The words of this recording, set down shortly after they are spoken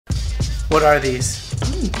What are these?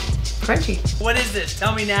 Crunchy. What is this?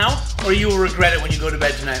 Tell me now, or you will regret it when you go to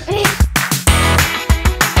bed tonight.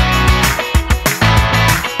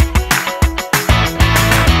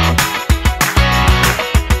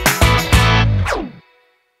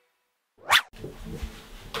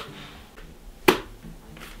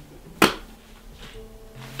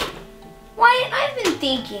 Wyatt, I've been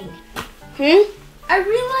thinking. I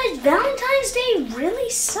realized Valentine's Day really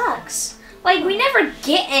sucks. Like, we never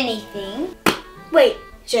get anything. Wait,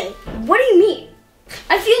 Shae, what do you mean?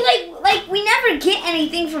 I feel like we never get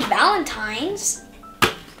anything for Valentine's.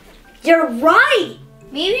 You're right.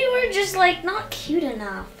 Maybe we're just like not cute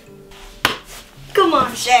enough. Come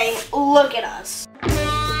on, Shae, look at us.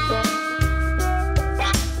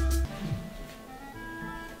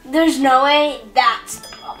 There's no way that's the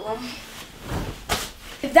problem.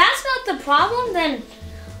 If that's not the problem, then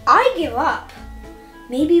I give up.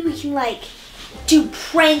 Maybe we can like do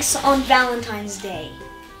pranks on Valentine's Day.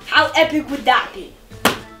 How epic would that be?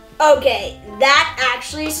 Okay, that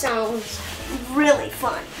actually sounds really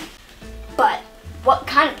fun. But what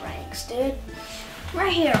kind of pranks, dude?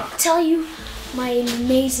 Right here, I'll tell you my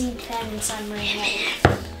amazing plan inside my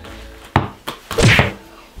head.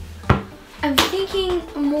 I'm thinking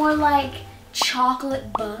more like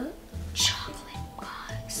chocolate bugs.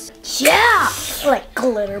 Yeah, like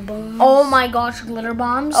glitter bombs. Oh my gosh, glitter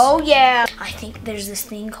bombs. Oh yeah. I think there's this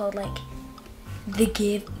thing called like the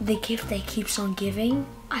gift that keeps on giving.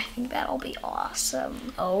 I think that'll be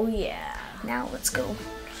awesome. Oh yeah. Now let's go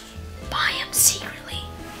buy them secretly.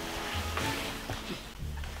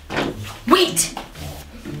 Wait!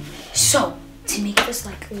 So, to make this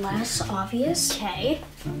like less obvious, Okay.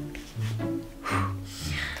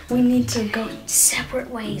 we need to go separate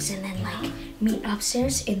ways and then like meet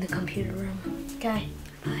upstairs in the computer room. Okay.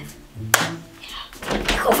 5.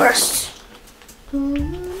 Yeah. Go first.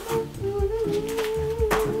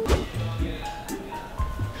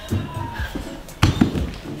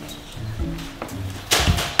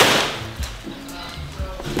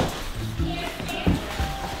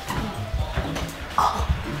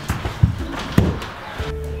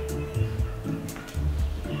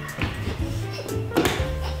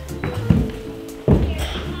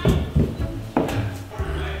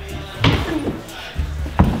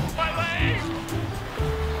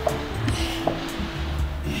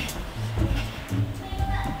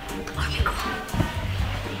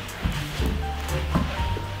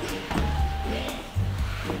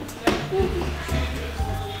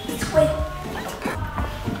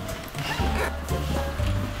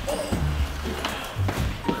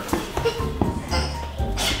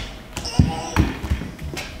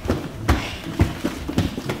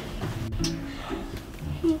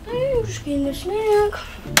 Just getting the snack.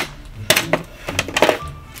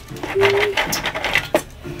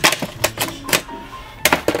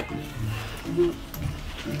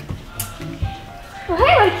 Well,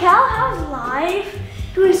 hey, Raquel, how's life?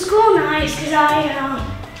 Doing school nice, cause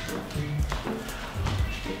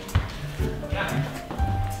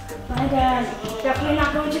Bye, Dad. Definitely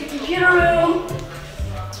not going to the computer room.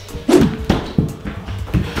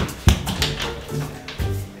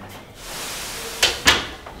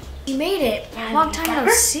 You made it. Long time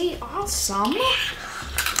no see. Awesome.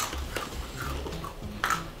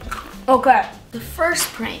 Okay. The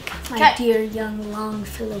first prank, my dear young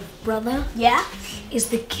Longfellow brother, is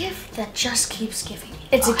the gift that just keeps giving.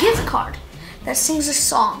 It's a gift card that sings a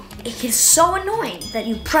song. It gets so annoying that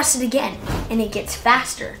you press it again and it gets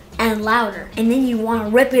faster and louder. And then you want to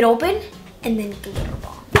rip it open and then glitter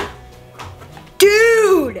bomb.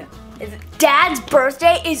 Dude! Dad's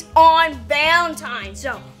birthday is on Valentine's,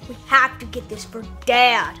 so we have to get this for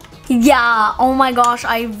Dad. Yeah, oh my gosh,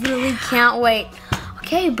 I really can't wait.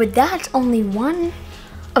 Okay, but that's only one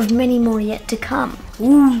of many more yet to come.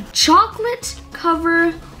 Ooh, chocolate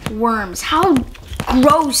covered worms. How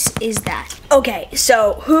gross is that? Okay,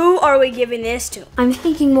 so who are we giving this to? I'm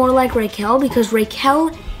thinking more like Raquel because Raquel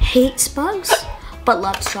hates bugs but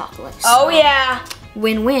loves chocolate. Oh yeah.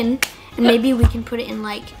 Win-win. And maybe we can put it in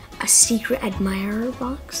like a secret admirer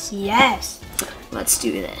box. Yes. Let's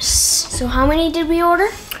do this. So how many did we order?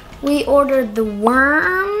 We ordered the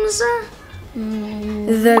worms,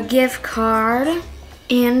 the gift card,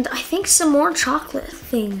 and I think some more chocolate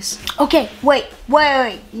things. Okay, wait.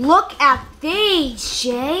 Look at these,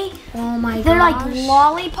 Shae. Oh my gosh. They're like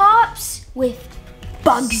lollipops with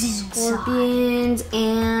bugs inside. Scorpions,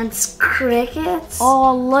 ants, crickets.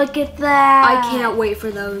 Oh, look at that. I can't wait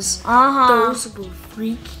for those. Those will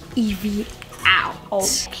freak Evie out. I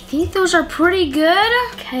think those are pretty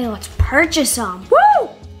good. Okay, let's purchase them. Woo!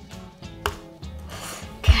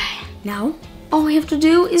 Okay, now all we have to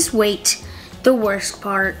do is wait. The worst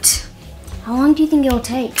part. How long do you think it'll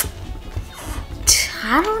take?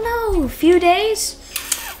 I don't know, a few days.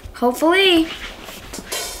 Hopefully.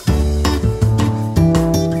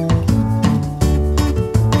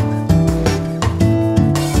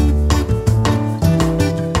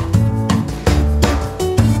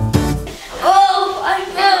 Oh, I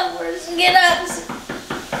know. Where's get us?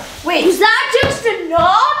 Wait, is that just a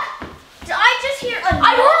knock? Did I just hear a knock?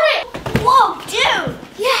 I heard it. Whoa, dude.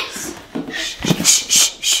 Yes. Shh,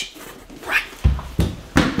 shh, shh. Right.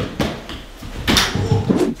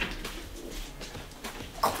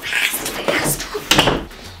 Go fast, fast.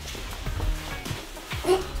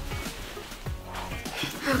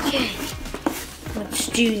 Okay, let's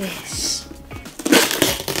do this.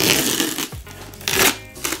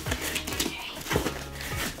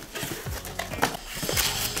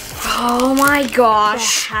 Oh my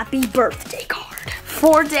gosh. The happy birthday card.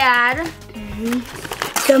 For Dad.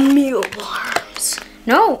 The mealworms.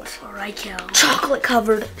 No. For Raquel. Chocolate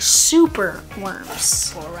covered super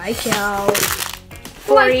worms. For Raquel.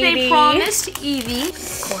 For Like Evie. they promised Evie.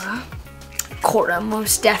 Cora. Cora,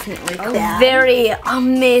 most definitely. Dad. Very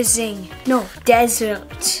amazing. No,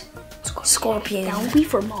 desert. Scorpion. That would be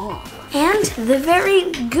for Mom. And the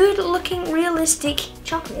very good looking realistic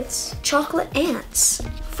chocolates. Chocolate ants.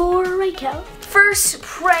 For Raquel. First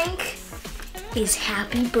prank is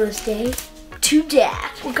happy birthday to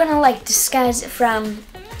Dad. We're gonna like disguise it from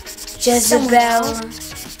Jezebel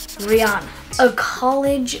Rihanna, a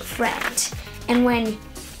college friend. And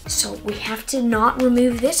so we have to not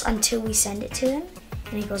remove this until we send it to him.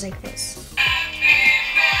 And he goes like this.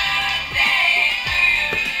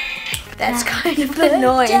 That's kind of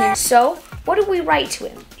annoying. So what do we write to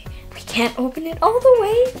him? We can't open it all the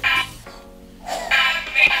way.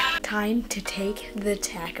 Time to take the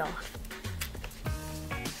tag off.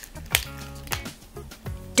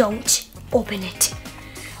 Don't open it.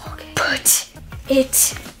 Okay. Put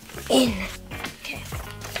it in. Okay.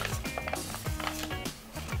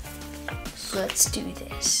 So let's do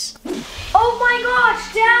this. Oh my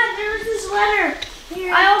gosh, Dad, there's this letter.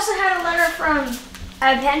 Here. I also had a letter from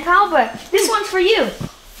a pen pal, but this one's for you.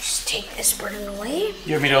 Just take this burden away.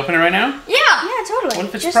 You want me to open it right now? Yeah, totally. What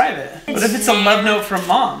if it's private? What if it's a love note from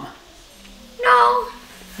Mom? No.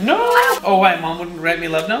 No. Oh, why? Mom wouldn't write me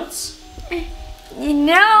love notes?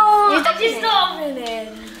 No. Just open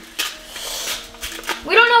it.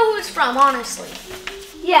 We don't know who it's from, honestly.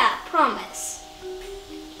 Yeah, promise.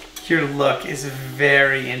 Your look is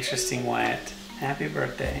very interesting, Wyatt. Happy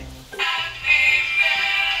birthday.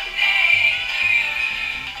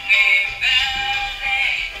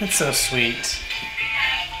 That's so sweet.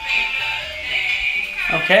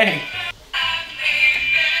 Okay.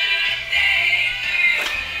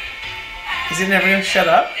 Is it never gonna shut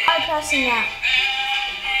up? I'm pressing that.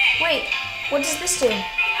 Wait, what does this do?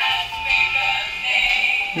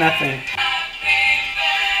 Nothing. Oh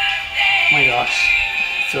my gosh.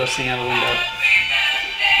 Throw this thing out the window.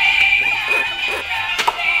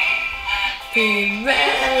 Happy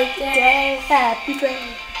birthday, happy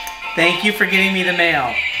birthday. Thank you for getting me the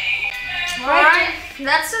mail. Alright,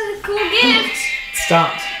 that's a cool gift.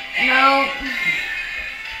 Stop. No.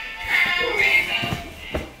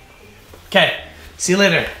 Okay. See you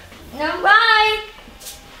later. No, bye.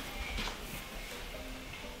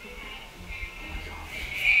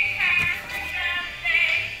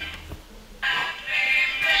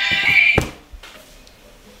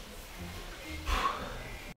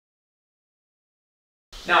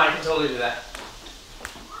 No, I can totally do that.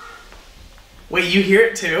 Wait, you hear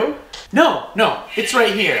it too? No, it's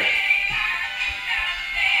right here.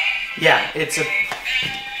 Yeah, it's a...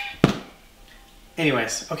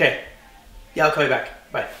 Anyways, okay. Yeah, I'll call you back.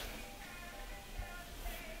 Bye.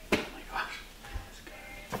 Oh my gosh.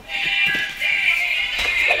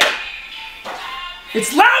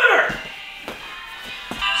 It's louder!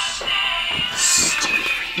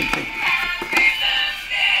 Stupid.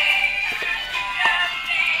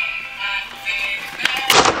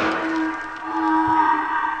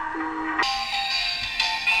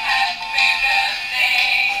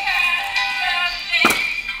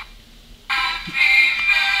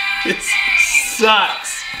 This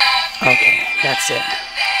sucks. Okay, that's it.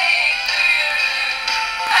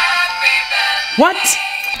 What?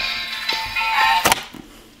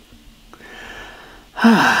 I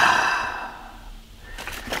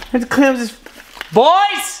have to clean up this.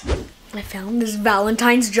 Boys! I found this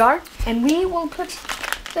Valentine's jar, and we will put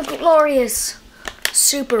the glorious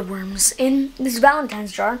super worms in this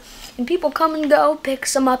Valentine's jar, and people come and go, pick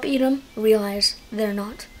some up, eat them, realize they're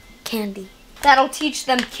not candy. That'll teach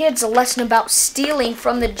them kids a lesson about stealing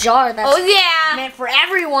from the jar that's meant for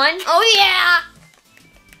everyone. Oh yeah!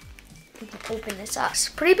 We can open this up. It's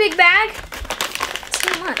a pretty big bag. It's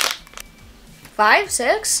not much. 5,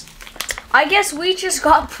 6. I guess we just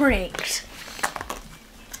got pranked.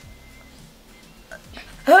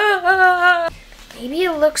 Maybe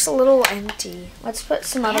it looks a little empty. Let's put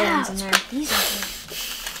some other ones in there.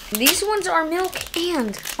 These ones are milk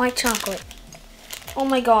and white chocolate. Oh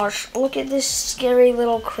my gosh, look at this scary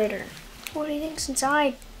little critter. What do you think's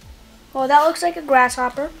inside? Oh, that looks like a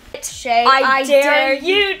grasshopper. Shae, I dare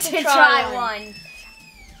you to try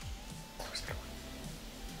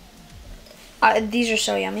one. These are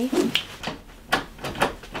so yummy. Okay.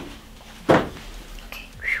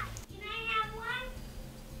 Can I have one?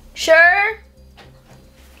 Sure.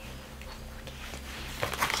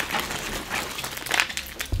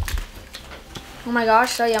 Oh my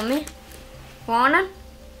gosh, so yummy. Want one?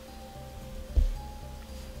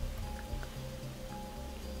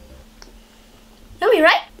 Yummy,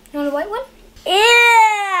 right? You want a white one?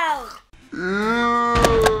 Ew!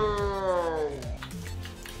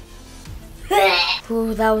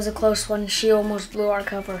 Ooh, that was a close one. She almost blew our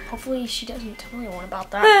cover. Hopefully she doesn't tell anyone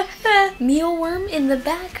about that. Mealworm in the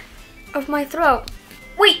back of my throat.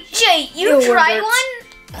 Wait, Shae, you tried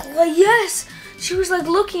one? Yes. She was like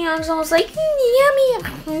looking at us and I was like, yummy.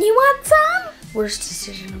 You want some? Worst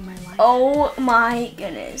decision of my life. Oh my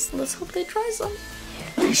goodness. Let's hope they try some.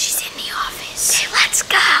 She's in the office. Okay, let's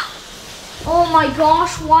go. Oh my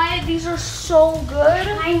gosh, Wyatt, these are so good.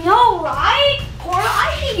 I know, right? Cora,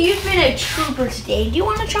 I think you've been a trooper today. Do you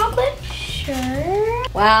want a chocolate? Sure.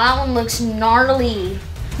 Wow, that one looks gnarly.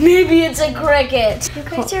 Maybe it's a cricket. You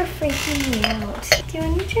guys are freaking me out. Do you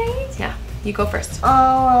want to try it? Yeah, you go first. Oh,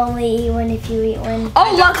 I'll let you eat one if you eat one.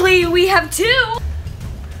 Oh, luckily we have 2.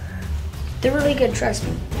 They're really good, trust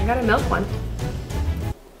me. I got a milk one.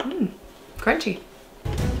 Crunchy.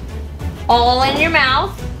 All in your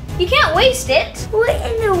mouth. You can't waste it. What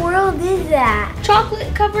in the world is that?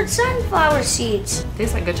 Chocolate covered sunflower seeds.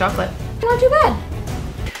 Tastes like good chocolate. Not too bad.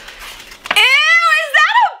 Ew, is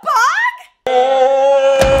that a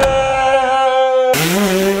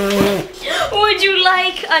bug? Would you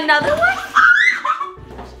like another one?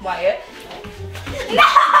 Wyatt. No,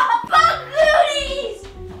 bug booties!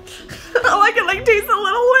 Oh, I can like taste the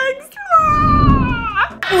little wings.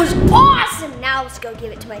 It was awesome. Now let's go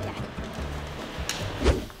give it to my dad.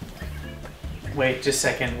 Wait just a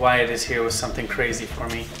second. Wyatt is here with something crazy for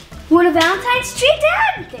me. Want a Valentine's treat,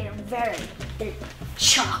 Dad? They're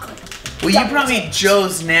chocolate. Well, you brought me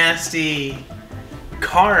Joe's nasty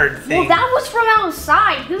card thing. Well, that was from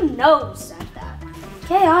outside. Who knows at that?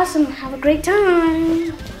 Okay, awesome. Have a great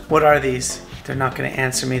time. What are these? They're not going to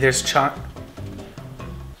answer me. There's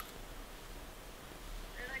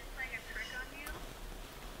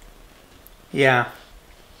Yeah.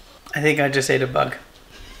 I think I just ate a bug.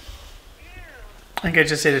 I think I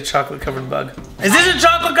just ate a chocolate-covered bug. Is this a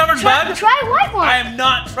chocolate-covered bug? Try a white one. I am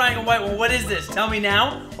not trying a white one. What is this? Tell me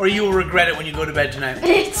now, or you will regret it when you go to bed tonight.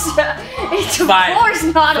 It's 5, of course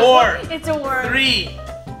not 4, a worm. It's a worm. 3.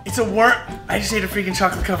 It's a worm. I just ate a freaking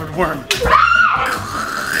chocolate-covered worm.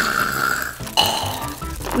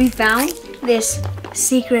 We found this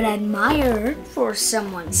secret admirer for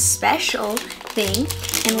someone special thing,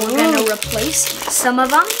 and we're gonna replace some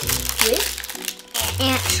of them with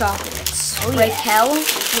ant chocolates. Raquel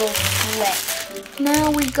will flip. Now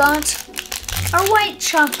we got our white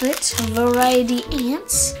chocolate variety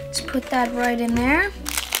ants. Let's put that right in there.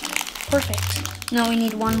 Perfect. Now we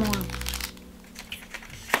need one more.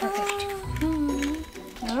 Perfect.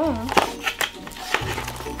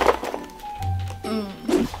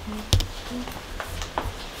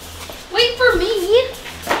 Wait for me.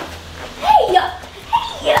 Hey!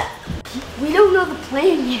 We don't know the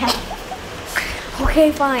plan yet.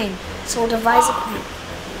 Okay, fine. So we'll devise a plan.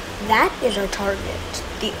 That is our target,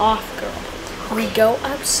 the off girl. We go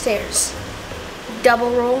upstairs, double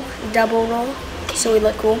roll, so we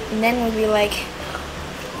look cool. And then we'll be like,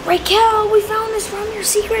 Raquel, we found this from your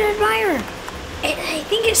secret admirer. And I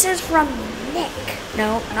think it says from Nick.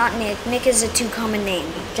 No, not Nick. Nick is a too common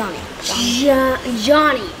name. Johnny.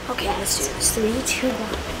 Johnny. Okay, let's do this. 3, 2,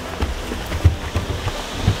 1.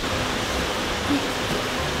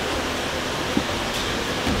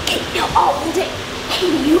 No, I'll hold it. Hey,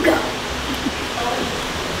 you go.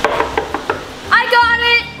 I got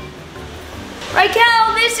it!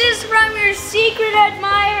 Raquel, this is from your secret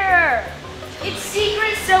admirer. It's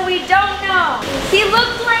secret, so we don't know. He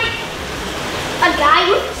looked like A guy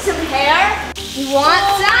with some hair. You want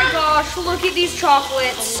some? Oh my gosh, look at these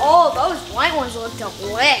chocolates. Oh, those white ones look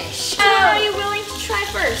delish. Are you willing to try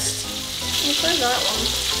first? Try that one.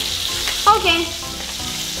 Okay.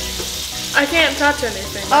 I can't touch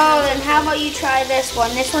anything. Oh, then how about you try this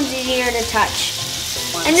one? This one's easier to touch.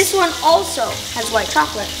 And this one also has white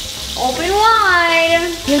chocolate. Open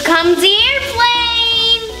wide. Here comes the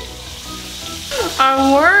airplane.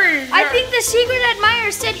 I'm worried. I think the secret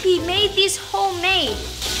admirer said he made these homemade.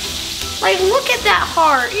 Like, look at that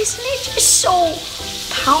heart. Isn't it just so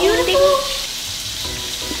beautiful?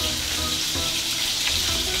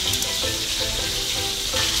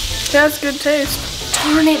 That's good taste.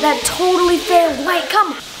 Darn it, that totally failed. Wait,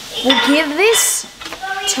 come. We'll give this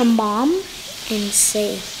to Mom and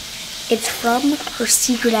say it's from her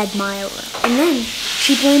secret admirer. And then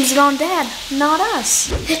she blames it on Dad, not us.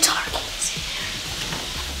 The target's here.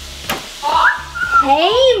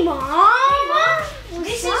 Hey, Mom.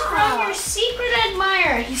 This is from your secret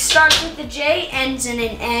admirer. He starts with the J, ends in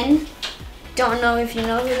an N. Don't know if you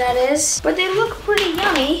know who that is, but they look pretty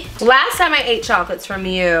yummy. Last time I ate chocolates from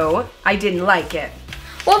you, I didn't like it.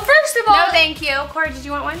 Well, first of all, No, thank you. Corey, did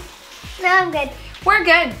you want one? no, I'm good. We're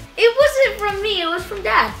good. It wasn't from me, it was from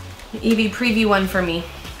Dad. Evie, preview one for me.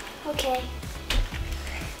 Okay.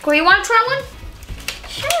 Corey, you want to try one?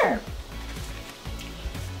 Sure.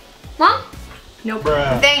 Mom? Nope.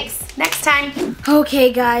 Thanks. Next time.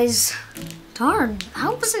 Okay, guys. Darn,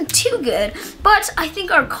 that wasn't too good. But I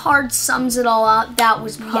think our card sums it all up. That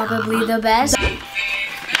was probably the best.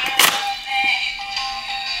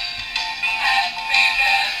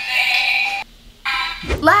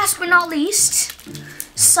 Last but not least,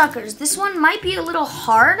 suckers. This one might be a little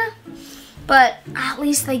hard, but at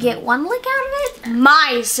least they get one lick out of it.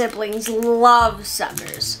 My siblings love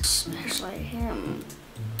suckers, especially him.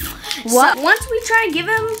 What? So once we try and give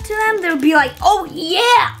them to them, they'll be like, oh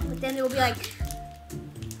yeah! But then they'll be like,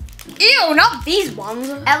 ew, not these ones.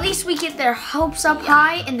 At least we get their hopes up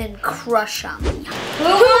high and then crush them. Who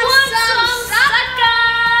wants some sucker?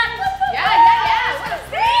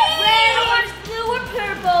 Yeah. Red, orange, blue, or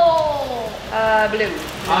purple? Blue.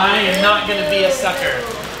 I am not gonna be a sucker.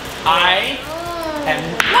 I am.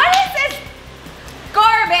 What is this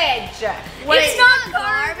garbage? It's not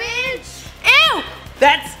garbage. Ew!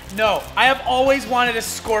 No, I have always wanted a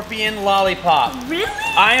scorpion lollipop. Really?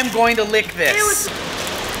 I am going to lick this.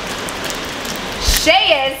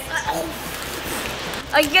 Shae is.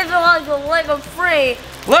 I get the leg of free.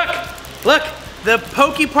 Look, the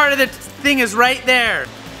pokey part of the thing is right there.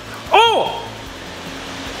 Oh!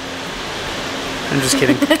 I'm just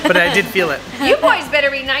kidding, but I did feel it. You boys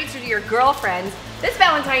better be nicer to your girlfriends. This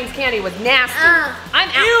Valentine's candy was nasty. I'm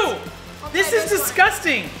out. Ew! This is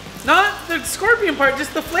disgusting. Not the scorpion part,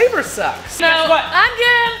 just the flavor sucks. No, Guess what? I'm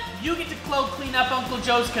good. You get to clean up Uncle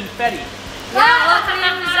Joe's confetti. Yeah,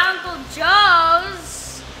 it was Uncle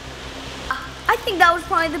Joe's. I think that was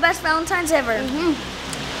probably the best Valentine's ever.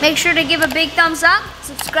 Make sure to give a big thumbs up,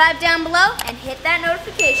 subscribe down below, and hit that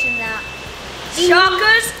notification bell.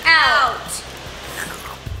 Shockers out.